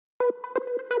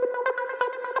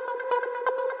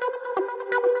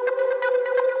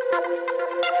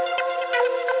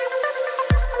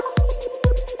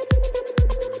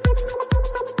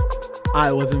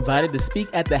I was invited to speak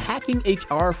at the Hacking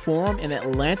HR Forum in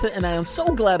Atlanta, and I am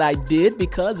so glad I did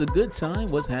because a good time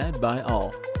was had by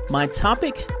all. My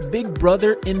topic, Big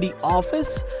Brother in the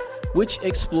Office, which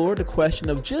explored the question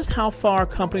of just how far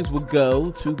companies would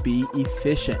go to be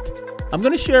efficient. I'm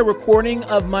going to share a recording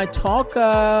of my talk,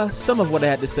 some of what I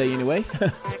had to say anyway,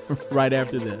 right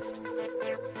after this.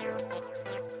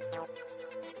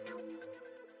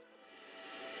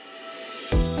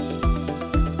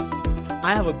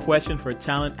 I have a question for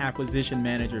talent acquisition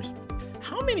managers.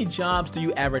 How many jobs do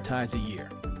you advertise a year?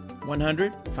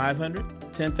 100,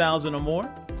 500, 10,000 or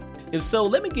more? If so,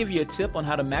 let me give you a tip on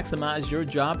how to maximize your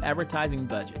job advertising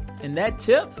budget. And that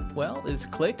tip, well, is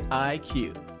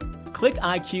ClickIQ.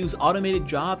 ClickIQ's automated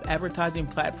job advertising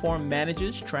platform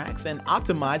manages, tracks, and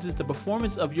optimizes the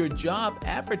performance of your job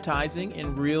advertising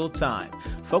in real time,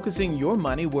 focusing your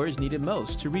money where it's needed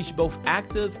most to reach both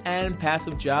active and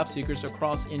passive job seekers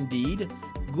across Indeed,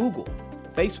 Google,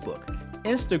 Facebook,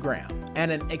 Instagram, and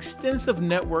an extensive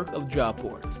network of job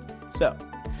boards. So,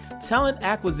 talent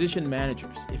acquisition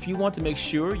managers, if you want to make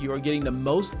sure you are getting the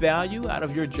most value out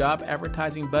of your job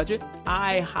advertising budget,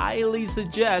 I highly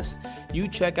suggest you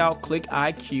check out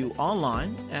ClickIQ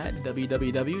online at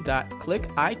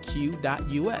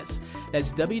www.clickiq.us.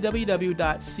 That's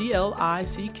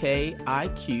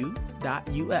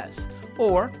www.clickiq.us.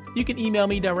 Or you can email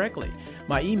me directly.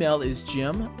 My email is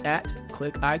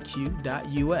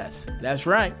jim@clickiq.us. That's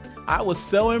right. I was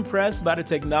so impressed by the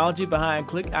technology behind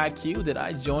ClickIQ that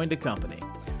I joined the company.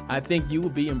 I think you will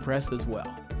be impressed as well.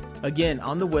 Again,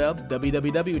 on the web,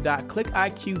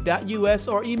 www.clickiq.us,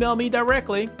 or email me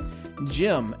directly,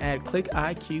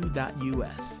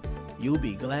 jim@clickiq.us. You'll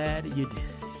be glad you did.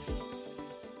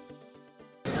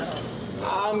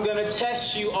 I'm going to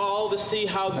test you all to see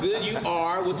how good you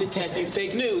are with detecting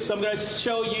fake news. So I'm going to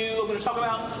talk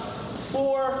about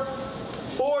four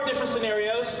different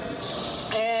scenarios.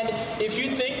 And if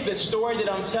you think the story that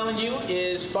I'm telling you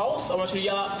is false, I want you to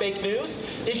yell out fake news.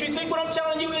 If you think what I'm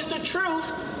telling you is the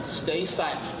truth, stay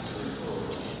silent.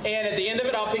 And at the end of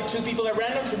it, I'll pick two people at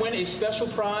random to win a special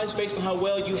prize based on how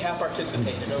well you have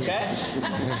participated, okay? All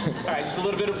right, just a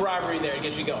little bit of bribery there to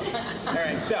get you going. All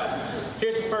right, so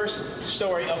here's the first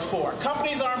story of four.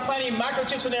 Companies are implanting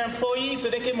microchips in their employees so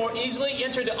they can more easily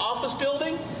enter the office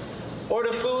building,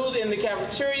 order food in the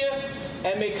cafeteria,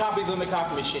 and make copies on the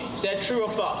copy machine. Is that true or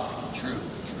false?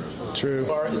 True.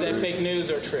 Or is that fake news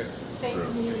or true? Fake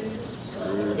news.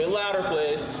 A bit louder,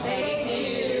 please. Fake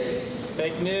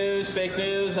news. Fake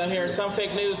news. I'm hearing some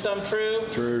fake news, some true.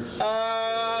 True.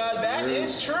 That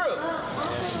is true.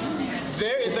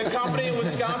 There is a company in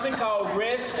Wisconsin called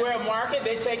Red Square Market.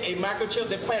 They take a microchip,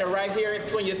 they plant it right here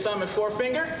between your thumb and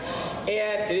forefinger,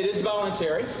 and it is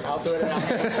voluntary. I'll throw it out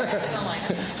there.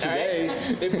 All right.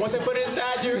 Once they put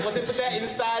that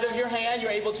inside of your hand,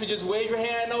 you're able to just wave your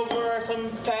hand over some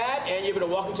pad, and you're able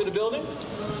to walk into the building.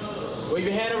 Wave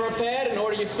your hand over a pad and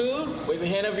order your food. Wave your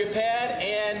hand over your pad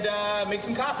and make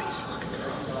some copies.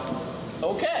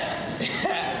 Okay.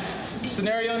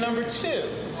 Scenario number 2.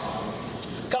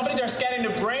 Companies are scanning the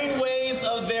brainwaves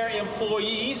of their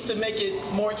employees to make it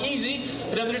more easy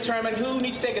for them to determine who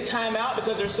needs to take a time out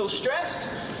because they're so stressed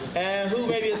and who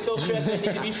maybe is so stressed they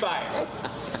need to be fired.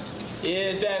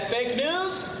 Is that fake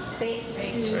news? Fake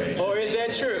news. Or is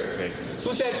that true? Fake.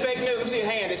 Who says fake news? Let me see your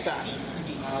hand this time.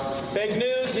 Fake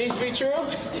news needs to be true?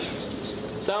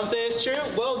 Some say it's true.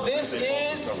 Well, this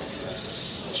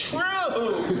is true.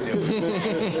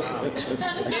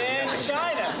 In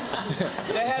China,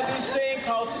 they have this thing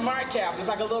called smart caps. It's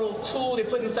like a little tool they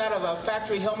put inside of a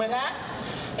factory helmet hat.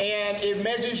 And it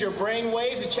measures your brain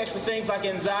waves. It checks for things like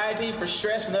anxiety, for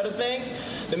stress, and other things.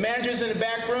 The manager's in the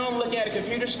back room looking at a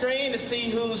computer screen to see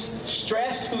who's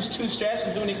stressed, who's too stressed,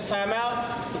 and who needs a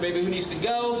timeout, maybe who needs to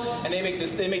go. And they make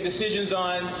decisions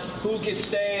on who gets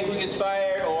stay, who gets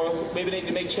fired, or maybe they need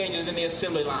to make changes in the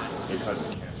assembly line.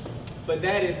 But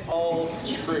that is all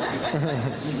true.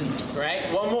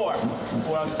 Right? One more.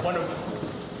 Well, a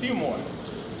few more.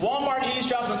 Walmart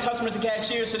eavesdrops on customers and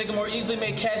cashiers so they can more easily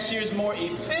make cashiers more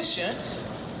efficient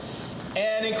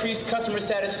and increase customer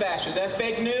satisfaction. Is that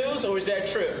fake news or is that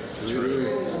true?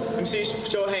 True. Let me see,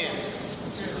 show of hands.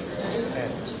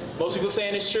 Most people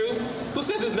saying it's true. Who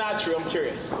says it's not true? I'm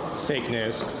curious. Fake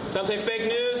news. Some say fake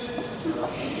news.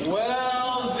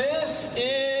 Well, this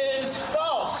is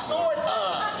false, sort of.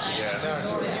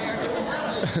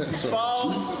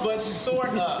 False, but sort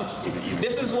of.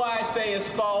 This is why I say it's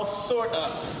false, sort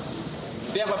of.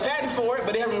 They have a patent for it,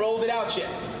 but they haven't rolled it out yet.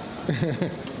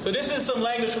 So this is some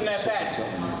language from that patent,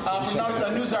 from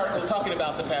a news article talking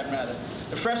about the patent, rather.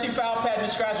 The freshly filed patent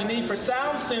describes the need for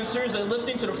sound sensors and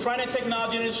listening to the front-end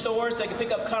technology in the stores that can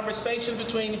pick up conversations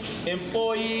between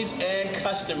employees and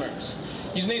customers.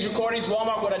 Using these recordings,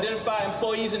 Walmart would identify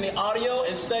employees in the audio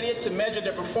and study it to measure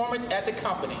their performance at the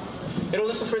company. It'll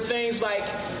listen for things like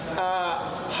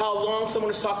how long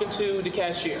someone is talking to the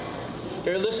cashier.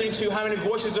 They're listening to how many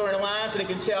voices are in line so they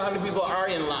can tell how many people are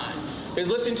in line. They're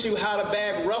listening to how the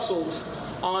bag rustles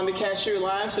on the cashier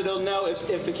line so they'll know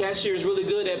if the cashier is really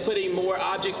good at putting more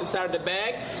objects inside of the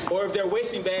bag or if they're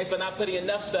wasting bags but not putting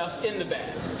enough stuff in the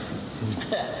bag.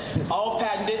 All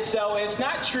patented, so it's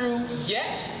not true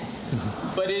yet,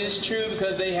 but it is true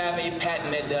because they have a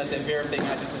patent that does that very thing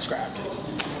I just described to you.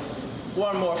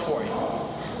 One more for you.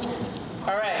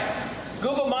 All right.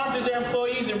 Google monitors their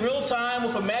employees in real time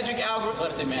with a magic algorithm.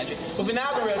 Let's say magic. With an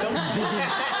algorithm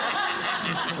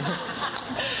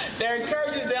that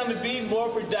encourages them to be more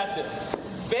productive.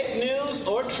 Fake news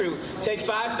or true? Take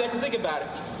 5 seconds. Think about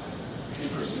it.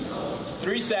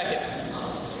 3 seconds.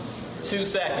 2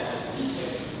 seconds.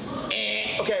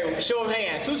 And okay, show of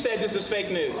hands. Who said this is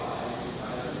fake news?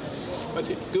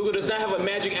 Google does not have a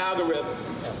magic algorithm,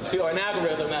 or an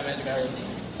algorithm, not magic algorithm,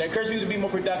 that encourages people to be more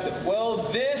productive. Well,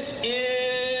 this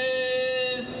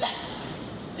is...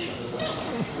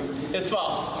 It's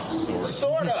false.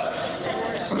 Sort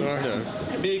of. Sort of.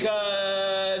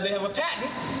 Because they have a patent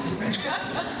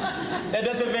that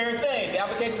does the very thing. The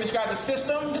application describes a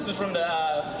system. This is from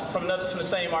the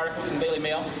same article from Daily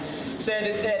Mail.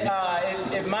 Said that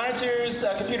it monitors,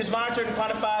 computers monitor and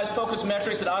quantifies focus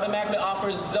metrics that automatically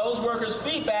offers those workers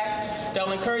feedback that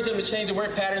will encourage them to change their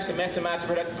work patterns to maximize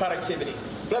productivity.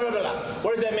 Blah, blah, blah, blah.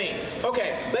 What does that mean?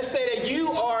 Okay, let's say that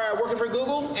you are working for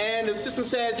Google and the system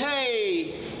says,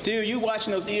 hey, dude, you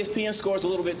watching those ESPN scores a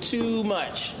little bit too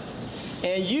much.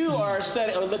 And you are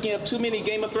looking up too many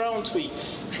Game of Thrones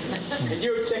tweets. And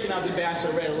you're checking out The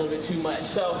Bachelorette a little bit too much.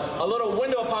 So a little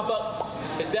window will pop up.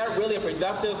 Is that really a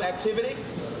productive activity?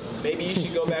 Maybe you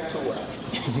should go back to work.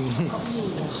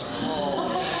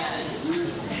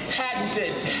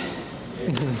 Patented. All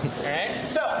right?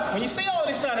 So when you see all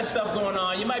this kind of stuff going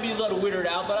on, you might be a little weirded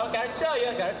out, but I gotta tell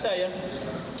you,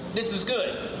 this is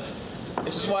good.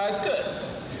 This is why it's good.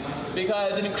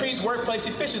 Because it increased workplace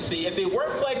efficiency. If the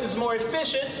workplace is more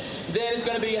efficient, then it's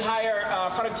going to be higher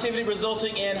productivity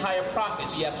resulting in higher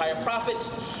profits. You have higher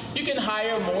profits, you can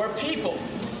hire more people.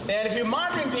 And if you're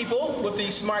monitoring people with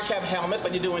these smart cap helmets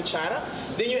like you do in China,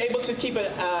 then you're able to keep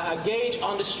a gauge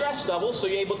on the stress level, so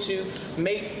you're able to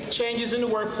make changes in the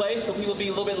workplace so people will be a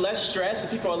little bit less stressed.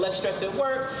 If people are less stressed at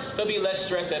work, they'll be less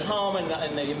stressed at home and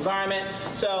in the environment.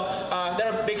 So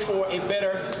they're big for a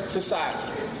better society,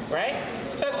 right?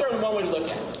 That's certainly one way to look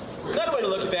at it. Another way to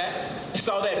look at that is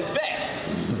all that is bad.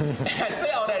 And I say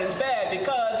all that is bad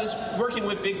because it's working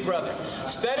with Big Brother.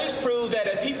 Studies prove that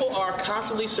if people are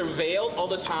constantly surveilled all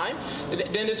the time,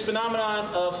 then this phenomenon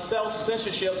of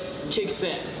self-censorship kicks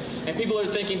in. And people are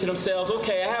thinking to themselves,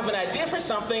 okay, I have an idea for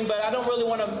something, but I don't really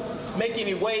want to make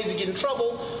any waves and get in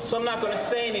trouble, so I'm not going to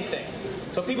say anything.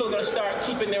 So people are going to start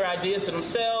keeping their ideas to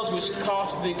themselves, which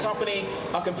costs the company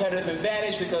a competitive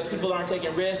advantage because people aren't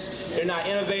taking risks, they're not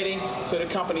innovating, so the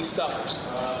company suffers.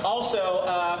 Also,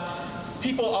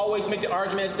 people always make the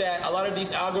arguments that a lot of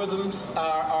these algorithms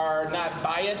are not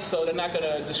biased, so they're not going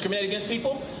to discriminate against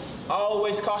people. I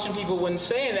always caution people when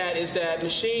saying that is that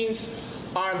machines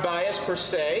aren't biased per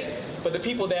se, but the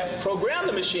people that program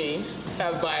the machines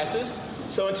have biases.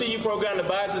 So until you program the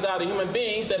biases out of the human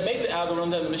beings that make the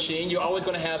algorithm of the machine, you're always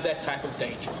going to have that type of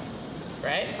danger,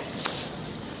 right?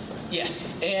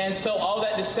 Yes, and so all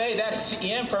that to say, that is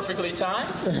CEN perfectly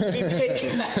timed. We pick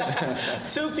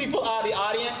 2 people out of the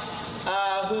audience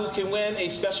who can win a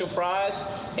special prize,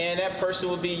 and that person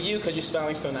will be you because you're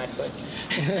smiling so nicely.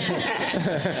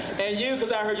 And you,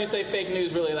 because I heard you say fake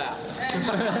news really loud.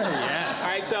 Yes. All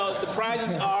right, so the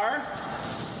prizes are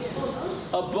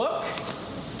a book.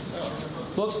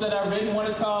 Books that I've written. One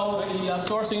is called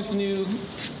Sourcing's New...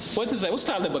 What's it say? What's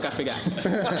the title of the book? I forgot.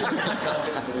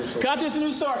 Content's New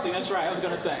Sourcing. That's right. I was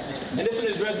going to say. And this one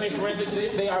is Resume Forensics.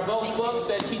 They are both books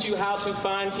that teach you how to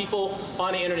find people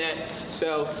on the internet.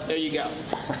 So there you go.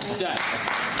 Done.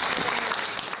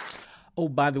 Oh,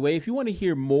 by the way, if you want to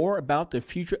hear more about the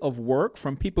future of work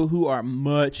from people who are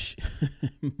much,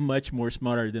 much more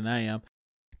smarter than I am,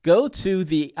 go to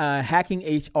the Hacking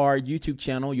HR YouTube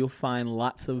channel. You'll find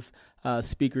lots of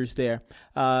speakers there.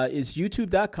 It's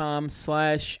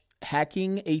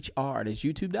youtube.com/hackinghr. That's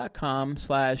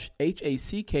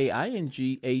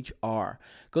youtube.com/hackinghr.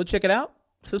 Go check it out.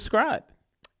 Subscribe.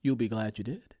 You'll be glad you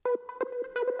did.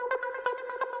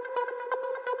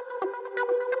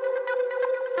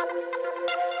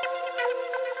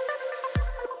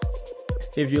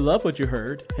 If you love what you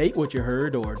heard, hate what you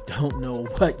heard, or don't know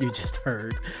what you just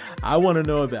heard, I want to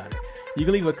know about it. You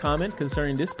can leave a comment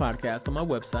concerning this podcast on my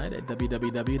website at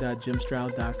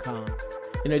www.jimstroud.com.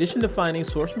 In addition to finding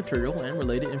source material and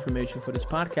related information for this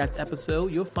podcast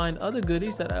episode, you'll find other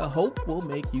goodies that I hope will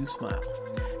make you smile.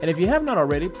 And if you have not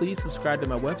already, please subscribe to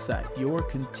my website. Your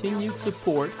continued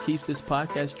support keeps this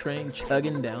podcast train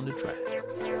chugging down the track.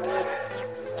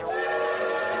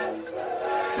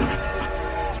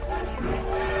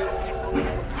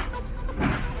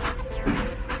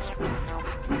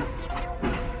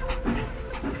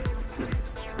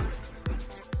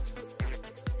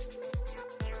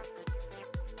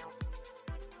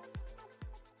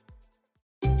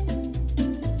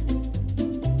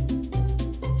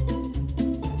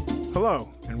 Hello,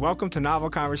 and welcome to Novel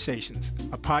Conversations,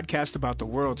 a podcast about the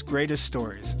world's greatest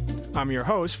stories. I'm your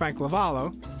host, Frank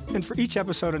Lavallo, and for each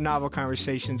episode of Novel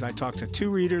Conversations, I talk to two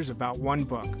readers about one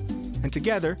book. And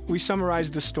together, we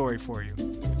summarize the story for you.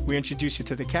 We introduce you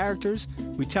to the characters,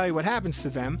 we tell you what happens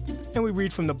to them, and we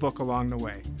read from the book along the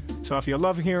way. So if you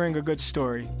love hearing a good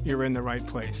story, you're in the right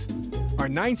place. Our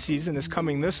 9th season is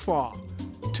coming this fall.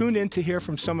 Tune in to hear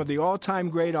from some of the all-time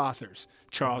great authors,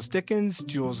 Charles Dickens,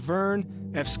 Jules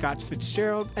Verne, F. Scott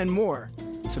Fitzgerald, and more.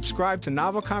 Subscribe to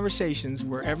Novel Conversations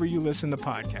wherever you listen to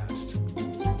podcasts.